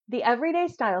The Everyday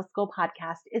Style School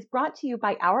podcast is brought to you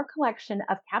by our collection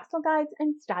of capsule guides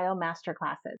and style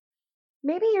masterclasses.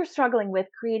 Maybe you're struggling with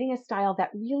creating a style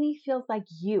that really feels like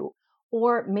you,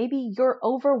 or maybe you're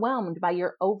overwhelmed by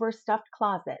your overstuffed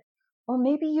closet, or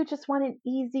maybe you just want an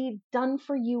easy, done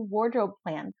for you wardrobe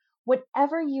plan.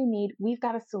 Whatever you need, we've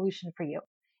got a solution for you.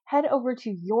 Head over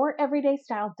to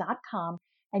youreverydaystyle.com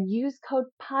and use code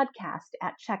podcast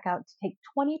at checkout to take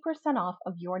 20% off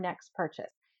of your next purchase.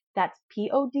 That's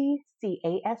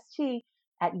PODCAST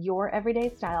at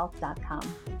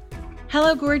youreverydaystyle.com.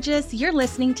 Hello, gorgeous. You're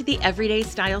listening to the Everyday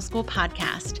Style School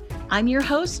podcast. I'm your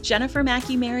host, Jennifer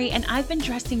Mackey-Mary, and I've been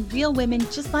dressing real women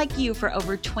just like you for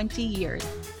over 20 years.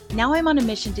 Now I'm on a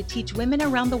mission to teach women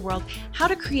around the world how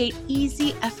to create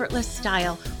easy, effortless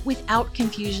style without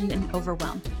confusion and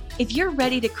overwhelm. If you're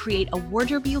ready to create a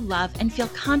wardrobe you love and feel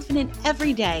confident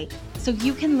every day so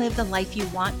you can live the life you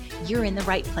want, you're in the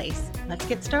right place. Let's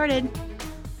get started.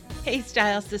 Hey,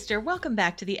 Style Sister. Welcome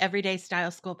back to the Everyday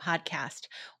Style School podcast.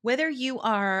 Whether you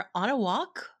are on a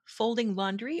walk, folding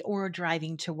laundry, or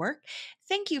driving to work,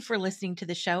 thank you for listening to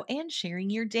the show and sharing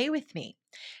your day with me.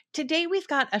 Today, we've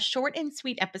got a short and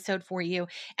sweet episode for you,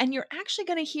 and you're actually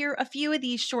going to hear a few of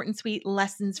these short and sweet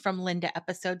lessons from Linda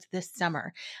episodes this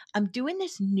summer. I'm doing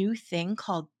this new thing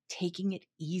called taking it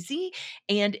easy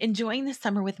and enjoying the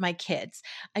summer with my kids.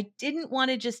 I didn't want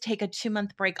to just take a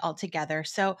 2-month break altogether.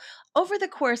 So over the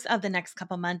course of the next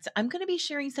couple months, I'm going to be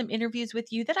sharing some interviews with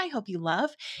you that I hope you love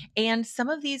and some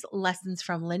of these lessons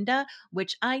from Linda,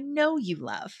 which I know you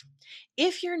love.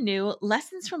 If you're new,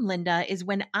 Lessons from Linda is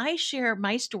when I share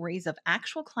my stories of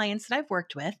actual clients that I've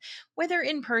worked with, whether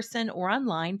in person or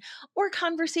online, or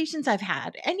conversations I've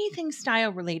had, anything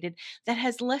style related that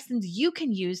has lessons you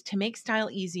can use to make style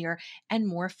easier and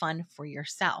more fun for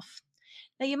yourself.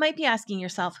 Now, you might be asking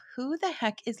yourself, who the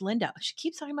heck is Linda? She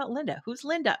keeps talking about Linda. Who's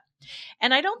Linda?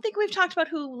 And I don't think we've talked about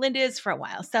who Linda is for a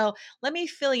while. So let me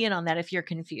fill you in on that if you're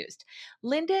confused.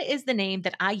 Linda is the name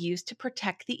that I use to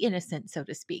protect the innocent, so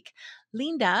to speak.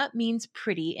 Linda means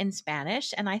pretty in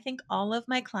Spanish. And I think all of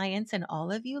my clients and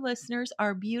all of you listeners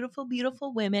are beautiful,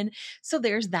 beautiful women. So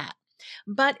there's that.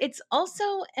 But it's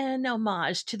also an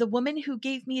homage to the woman who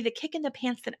gave me the kick in the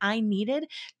pants that I needed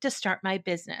to start my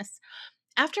business.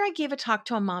 After I gave a talk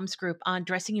to a mom's group on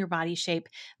dressing your body shape,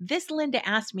 this Linda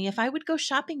asked me if I would go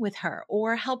shopping with her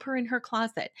or help her in her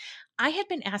closet. I had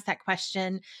been asked that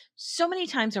question so many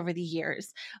times over the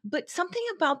years, but something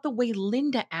about the way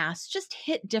Linda asked just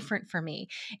hit different for me.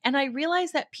 And I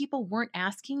realized that people weren't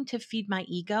asking to feed my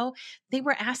ego. They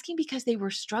were asking because they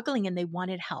were struggling and they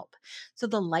wanted help. So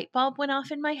the light bulb went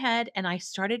off in my head and I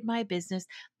started my business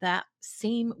that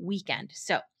same weekend.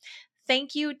 So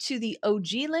thank you to the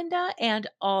OG Linda and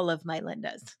all of my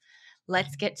Lindas.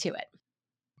 Let's get to it.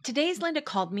 Today's Linda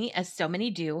called me, as so many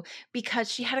do, because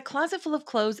she had a closet full of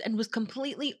clothes and was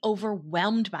completely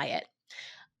overwhelmed by it.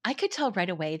 I could tell right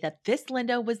away that this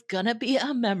Linda was gonna be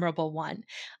a memorable one.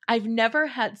 I've never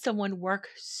had someone work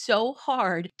so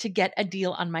hard to get a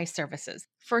deal on my services.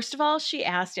 First of all, she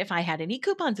asked if I had any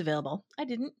coupons available. I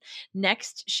didn't.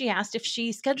 Next, she asked if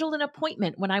she scheduled an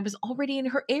appointment when I was already in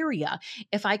her area,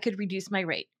 if I could reduce my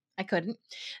rate. I couldn't.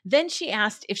 Then she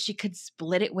asked if she could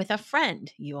split it with a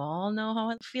friend. You all know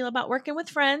how I feel about working with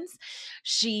friends.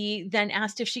 She then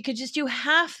asked if she could just do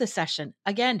half the session.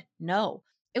 Again, no.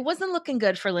 It wasn't looking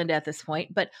good for Linda at this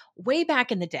point, but way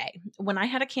back in the day, when I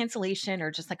had a cancellation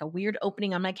or just like a weird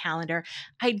opening on my calendar,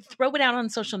 I'd throw it out on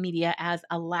social media as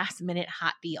a last minute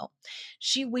hot deal.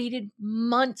 She waited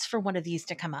months for one of these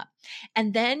to come up.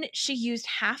 And then she used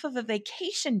half of a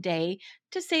vacation day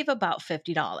to save about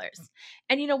 $50.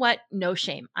 And you know what? No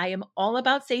shame. I am all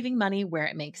about saving money where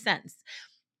it makes sense.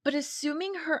 But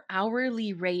assuming her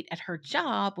hourly rate at her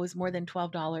job was more than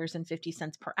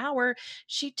 $12.50 per hour,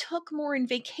 she took more in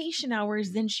vacation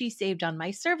hours than she saved on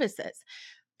my services.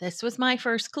 This was my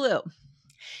first clue.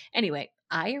 Anyway,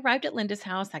 I arrived at Linda's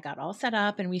house. I got all set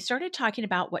up and we started talking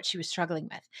about what she was struggling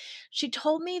with. She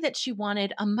told me that she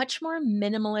wanted a much more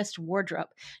minimalist wardrobe.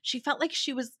 She felt like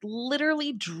she was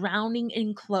literally drowning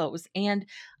in clothes. And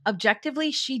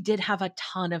objectively, she did have a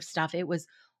ton of stuff. It was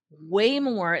way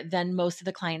more than most of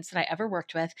the clients that I ever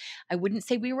worked with. I wouldn't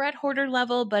say we were at hoarder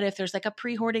level, but if there's like a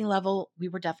pre-hoarding level, we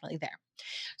were definitely there.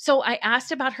 So I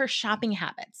asked about her shopping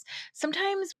habits.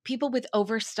 Sometimes people with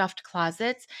overstuffed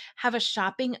closets have a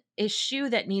shopping issue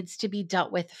that needs to be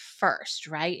dealt with first,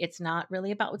 right? It's not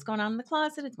really about what's going on in the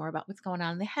closet. It's more about what's going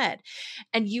on in the head.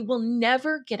 And you will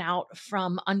never get out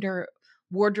from under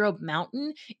wardrobe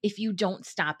mountain if you don't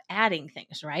stop adding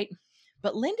things, right?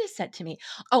 But Linda said to me,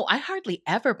 "Oh, I hardly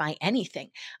ever buy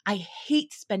anything. I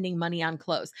hate spending money on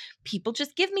clothes. People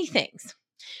just give me things."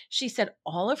 She said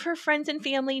all of her friends and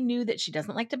family knew that she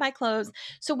doesn't like to buy clothes.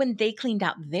 So when they cleaned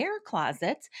out their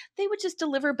closets, they would just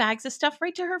deliver bags of stuff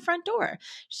right to her front door.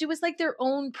 She was like their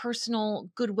own personal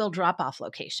Goodwill drop off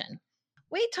location.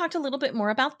 We talked a little bit more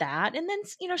about that. And then,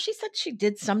 she said she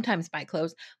did sometimes buy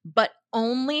clothes, but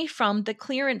only from the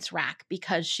clearance rack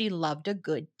because she loved a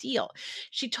good deal.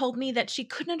 She told me that she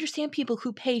couldn't understand people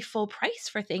who pay full price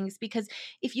for things because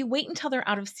if you wait until they're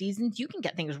out of season, you can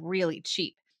get things really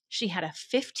cheap. She had a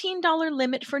 $15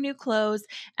 limit for new clothes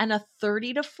and a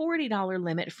 $30 to $40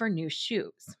 limit for new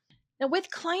shoes. Now,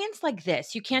 with clients like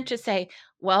this, you can't just say,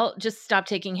 well, just stop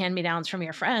taking hand me downs from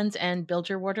your friends and build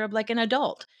your wardrobe like an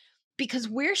adult. Because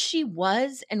where she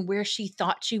was and where she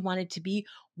thought she wanted to be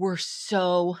were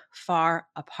so far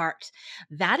apart.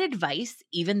 That advice,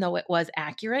 even though it was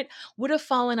accurate, would have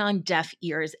fallen on deaf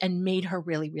ears and made her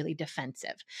really, really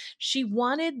defensive. She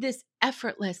wanted this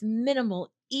effortless, minimal,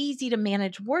 easy to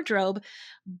manage wardrobe,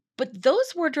 but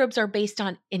those wardrobes are based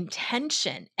on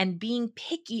intention and being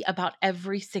picky about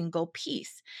every single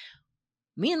piece.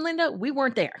 Me and Linda, we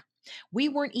weren't there. We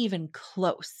weren't even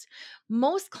close.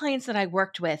 Most clients that I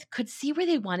worked with could see where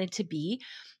they wanted to be,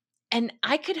 and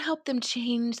I could help them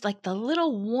change like the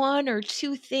little one or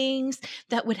two things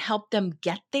that would help them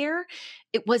get there.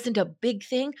 It wasn't a big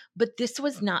thing, but this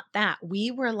was not that.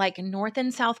 We were like North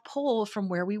and South Pole from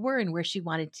where we were and where she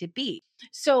wanted to be.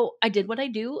 So I did what I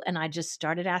do and I just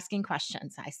started asking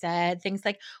questions. I said things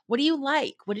like, what do you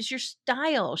like? What is your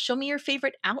style? Show me your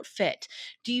favorite outfit.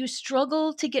 Do you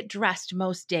struggle to get dressed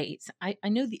most days? I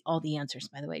know all the answers,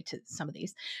 by the way, to some of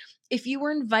these. If you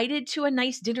were invited to a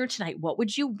nice dinner tonight, what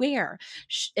would you wear?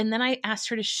 And then I asked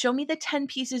her to show me the 10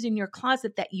 pieces in your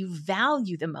closet that you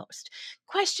value the most.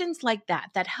 Questions like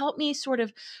that help me sort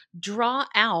of draw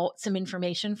out some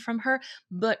information from her,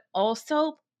 but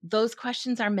also those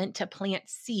questions are meant to plant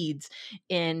seeds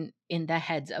in the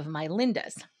heads of my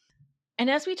Lindas. And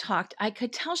as we talked, I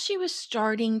could tell she was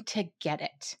starting to get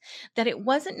it, that it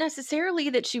wasn't necessarily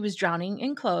that she was drowning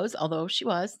in clothes, although she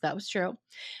was, that was true.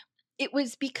 It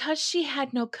was because she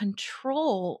had no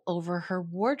control over her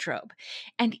wardrobe.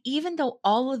 And even though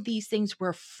all of these things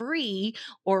were free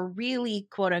or really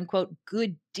quote unquote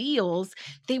good deals,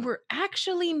 they were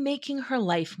actually making her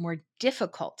life more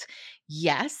difficult.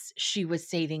 Yes, she was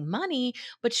saving money,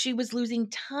 but she was losing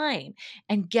time,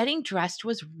 and getting dressed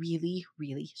was really,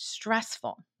 really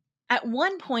stressful. At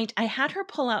one point, I had her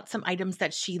pull out some items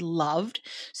that she loved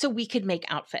so we could make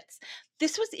outfits.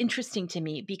 This was interesting to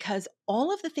me because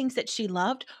all of the things that she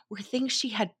loved were things she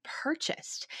had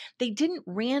purchased. They didn't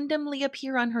randomly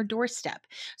appear on her doorstep.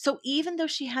 So even though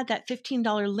she had that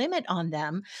 $15 limit on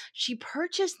them, she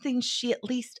purchased things she at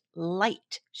least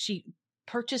liked. She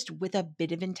purchased with a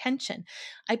bit of intention.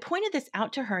 I pointed this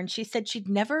out to her and she said she'd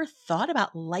never thought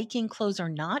about liking clothes or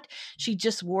not. She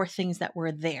just wore things that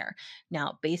were there.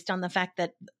 Now, based on the fact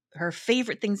that her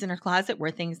favorite things in her closet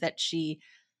were things that she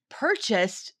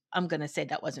purchased, I'm going to say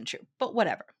that wasn't true, but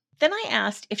whatever. Then I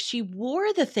asked if she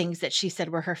wore the things that she said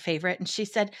were her favorite, and she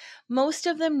said most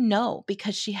of them no,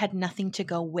 because she had nothing to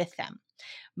go with them.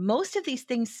 Most of these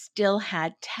things still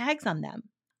had tags on them.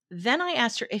 Then I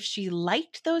asked her if she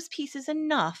liked those pieces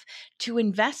enough to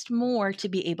invest more to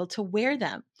be able to wear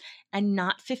them, and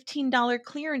not $15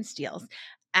 clearance deals.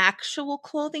 Actual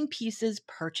clothing pieces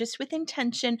purchased with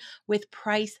intention, with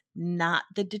price not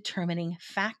the determining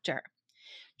factor.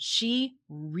 She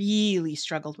really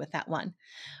struggled with that one.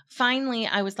 Finally,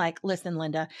 I was like, listen,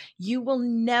 Linda, you will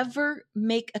never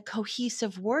make a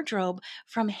cohesive wardrobe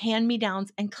from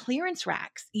hand-me-downs and clearance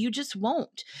racks. You just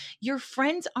won't. Your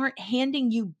friends aren't handing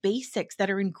you basics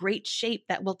that are in great shape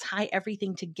that will tie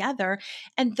everything together.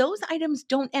 And those items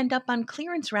don't end up on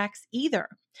clearance racks either.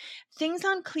 Things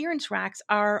on clearance racks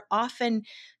are often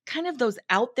kind of those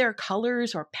out there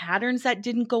colors or patterns that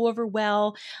didn't go over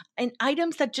well, and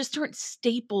items that just aren't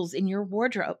staples in your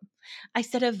wardrobe. I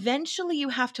said, eventually you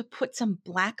have to put some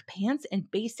black pants and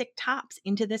basic tops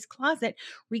into this closet,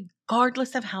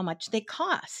 regardless of how much they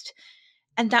cost.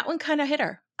 And that one kind of hit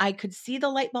her. I could see the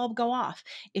light bulb go off.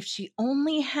 If she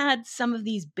only had some of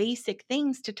these basic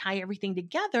things to tie everything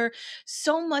together,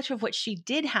 so much of what she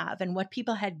did have and what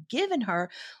people had given her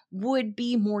would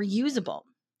be more usable.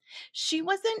 She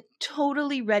wasn't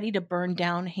totally ready to burn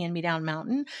down Hand-Me-Down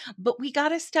Mountain, but we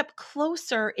got a step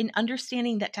closer in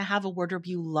understanding that to have a wardrobe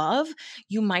you love,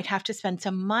 you might have to spend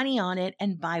some money on it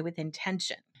and buy with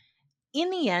intention. In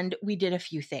the end, we did a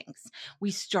few things.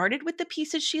 We started with the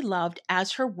pieces she loved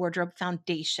as her wardrobe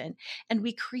foundation, and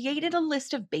we created a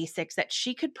list of basics that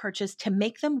she could purchase to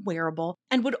make them wearable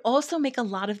and would also make a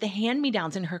lot of the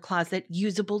hand-me-downs in her closet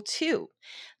usable too.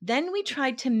 Then we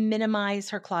tried to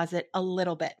minimize her closet a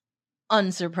little bit.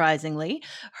 Unsurprisingly,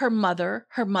 her mother,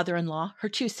 her mother-in-law, her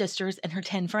two sisters, and her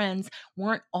 10 friends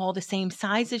weren't all the same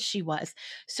size as she was.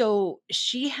 So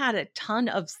she had a ton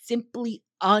of simply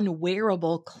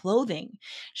unwearable clothing.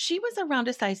 She was around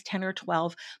a size 10 or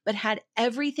 12, but had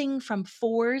everything from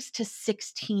 4s to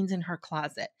 16s in her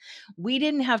closet. We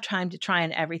didn't have time to try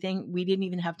on everything. We didn't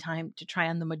even have time to try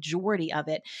on the majority of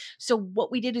it. So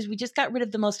what we did is we just got rid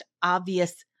of the most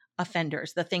obvious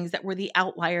offenders, the things that were the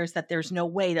outliers that there's no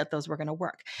way that those were going to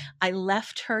work. I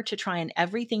left her to try on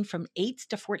everything from 8s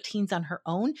to 14s on her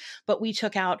own, but we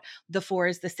took out the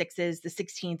 4s, the 6s, the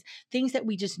 16s, things that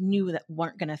we just knew that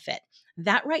weren't going to fit.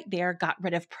 That right there got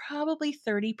rid of probably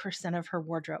 30% of her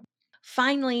wardrobe.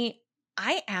 Finally,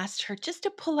 I asked her just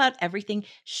to pull out everything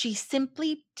she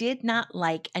simply did not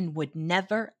like and would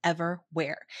never, ever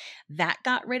wear. That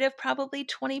got rid of probably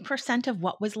 20% of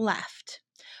what was left.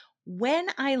 When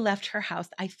I left her house,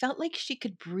 I felt like she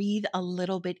could breathe a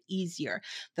little bit easier.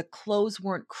 The clothes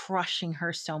weren't crushing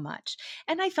her so much.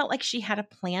 And I felt like she had a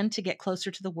plan to get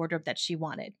closer to the wardrobe that she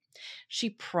wanted.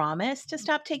 She promised to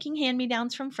stop taking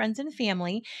hand-me-downs from friends and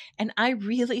family, and I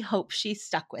really hope she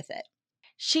stuck with it.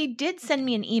 She did send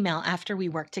me an email after we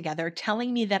worked together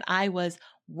telling me that I was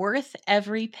worth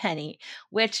every penny,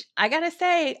 which I gotta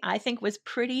say, I think was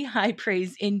pretty high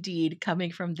praise indeed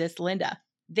coming from this Linda.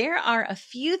 There are a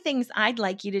few things I'd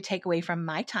like you to take away from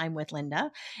my time with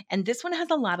Linda, and this one has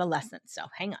a lot of lessons, so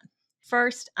hang on.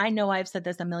 First, I know I've said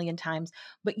this a million times,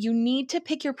 but you need to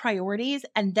pick your priorities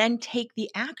and then take the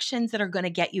actions that are going to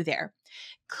get you there.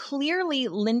 Clearly,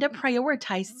 Linda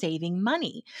prioritized saving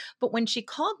money, but when she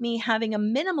called me, having a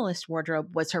minimalist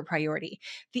wardrobe was her priority.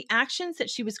 The actions that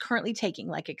she was currently taking,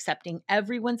 like accepting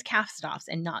everyone's cast offs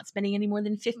and not spending any more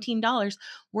than $15,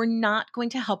 were not going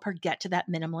to help her get to that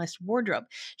minimalist wardrobe.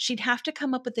 She'd have to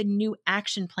come up with a new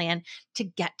action plan to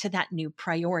get to that new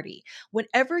priority.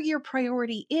 Whatever your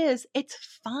priority is, it's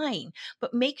fine,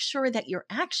 but make sure that your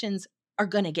actions are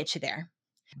going to get you there.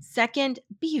 Second,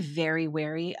 be very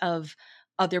wary of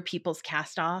other people's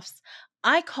cast offs.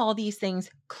 I call these things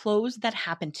clothes that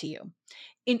happen to you.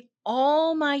 In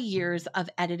all my years of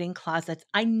editing closets,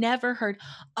 I never heard,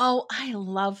 oh, I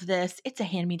love this. It's a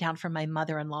hand me down from my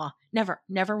mother in law. Never,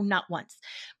 never, not once.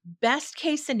 Best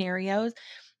case scenarios,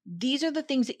 these are the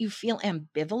things that you feel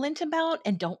ambivalent about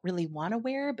and don't really want to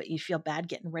wear, but you feel bad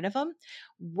getting rid of them.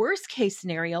 Worst case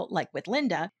scenario, like with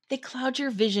Linda, they cloud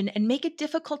your vision and make it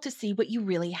difficult to see what you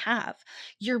really have.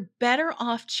 You're better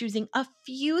off choosing a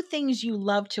few things you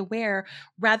love to wear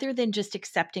rather than just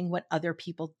accepting what other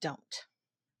people don't.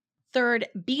 Third,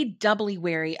 be doubly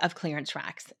wary of clearance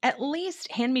racks. At least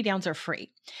hand-me-downs are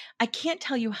free. I can't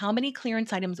tell you how many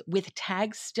clearance items with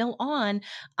tags still on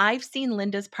I've seen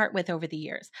Linda's part with over the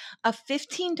years. A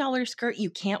 $15 skirt you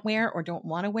can't wear or don't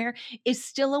want to wear is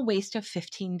still a waste of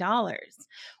 $15.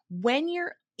 When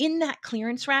you're in that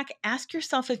clearance rack, ask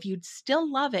yourself if you'd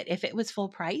still love it if it was full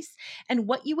price and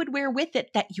what you would wear with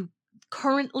it that you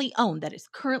currently own, that is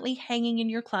currently hanging in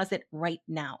your closet right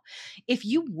now. If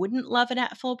you wouldn't love it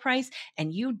at full price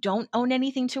and you don't own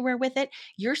anything to wear with it,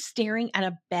 you're staring at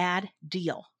a bad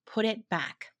deal. Put it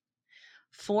back.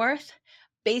 Fourth,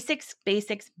 basics,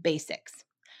 basics, basics.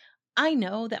 I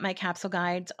know that my capsule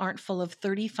guides aren't full of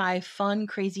 35 fun,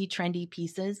 crazy, trendy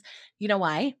pieces. You know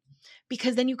why?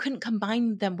 Because then you couldn't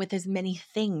combine them with as many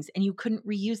things and you couldn't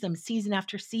reuse them season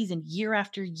after season, year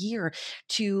after year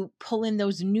to pull in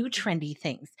those new trendy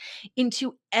things.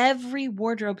 Into every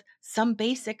wardrobe, some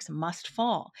basics must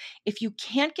fall. If you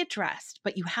can't get dressed,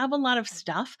 but you have a lot of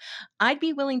stuff, I'd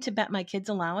be willing to bet my kids'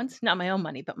 allowance, not my own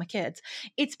money, but my kids,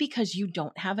 it's because you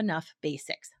don't have enough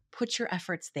basics. Put your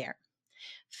efforts there.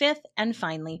 Fifth, and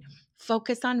finally,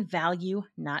 focus on value,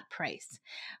 not price.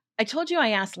 I told you I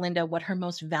asked Linda what her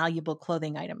most valuable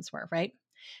clothing items were, right?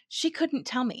 She couldn't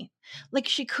tell me. Like,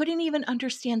 she couldn't even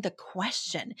understand the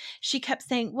question. She kept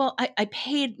saying, well, I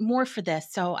paid more for this,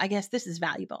 so I guess this is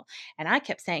valuable. And I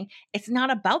kept saying, it's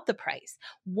not about the price.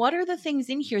 What are the things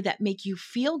in here that make you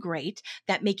feel great,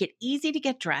 that make it easy to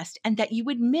get dressed, and that you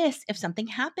would miss if something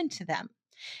happened to them?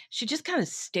 She just kind of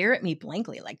stared at me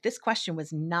blankly, like this question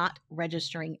was not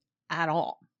registering at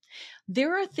all.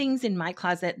 There are things in my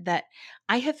closet that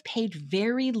I have paid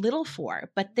very little for,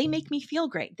 but they make me feel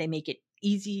great. They make it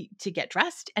easy to get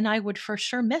dressed, and I would for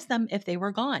sure miss them if they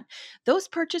were gone. Those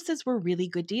purchases were really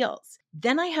good deals.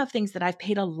 Then I have things that I've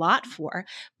paid a lot for,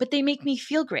 but they make me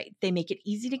feel great. They make it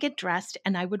easy to get dressed,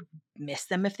 and I would miss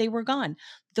them if they were gone.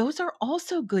 Those are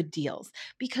also good deals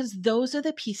because those are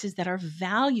the pieces that are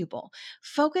valuable.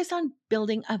 Focus on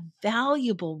building a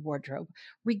valuable wardrobe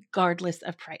regardless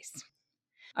of price.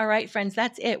 All right, friends,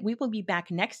 that's it. We will be back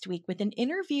next week with an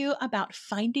interview about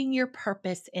finding your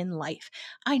purpose in life.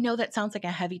 I know that sounds like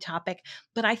a heavy topic,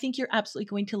 but I think you're absolutely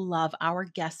going to love our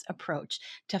guest's approach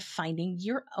to finding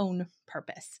your own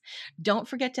purpose. Don't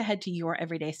forget to head to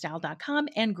youreverydaystyle.com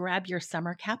and grab your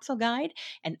summer capsule guide.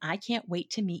 And I can't wait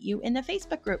to meet you in the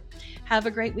Facebook group. Have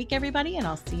a great week, everybody, and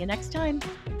I'll see you next time.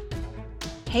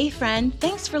 Hey, friend,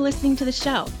 thanks for listening to the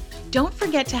show. Don't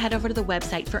forget to head over to the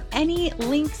website for any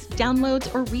links,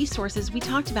 downloads, or resources we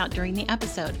talked about during the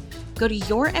episode. Go to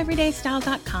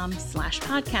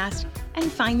youreverydaystyle.com/podcast and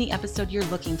find the episode you're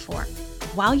looking for.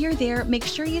 While you're there, make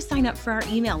sure you sign up for our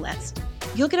email list.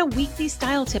 You'll get a weekly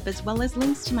style tip as well as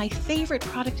links to my favorite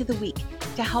product of the week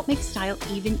to help make style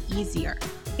even easier.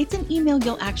 It's an email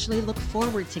you'll actually look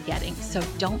forward to getting, so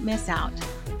don't miss out.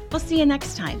 We'll see you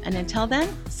next time, and until then,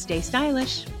 stay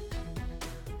stylish.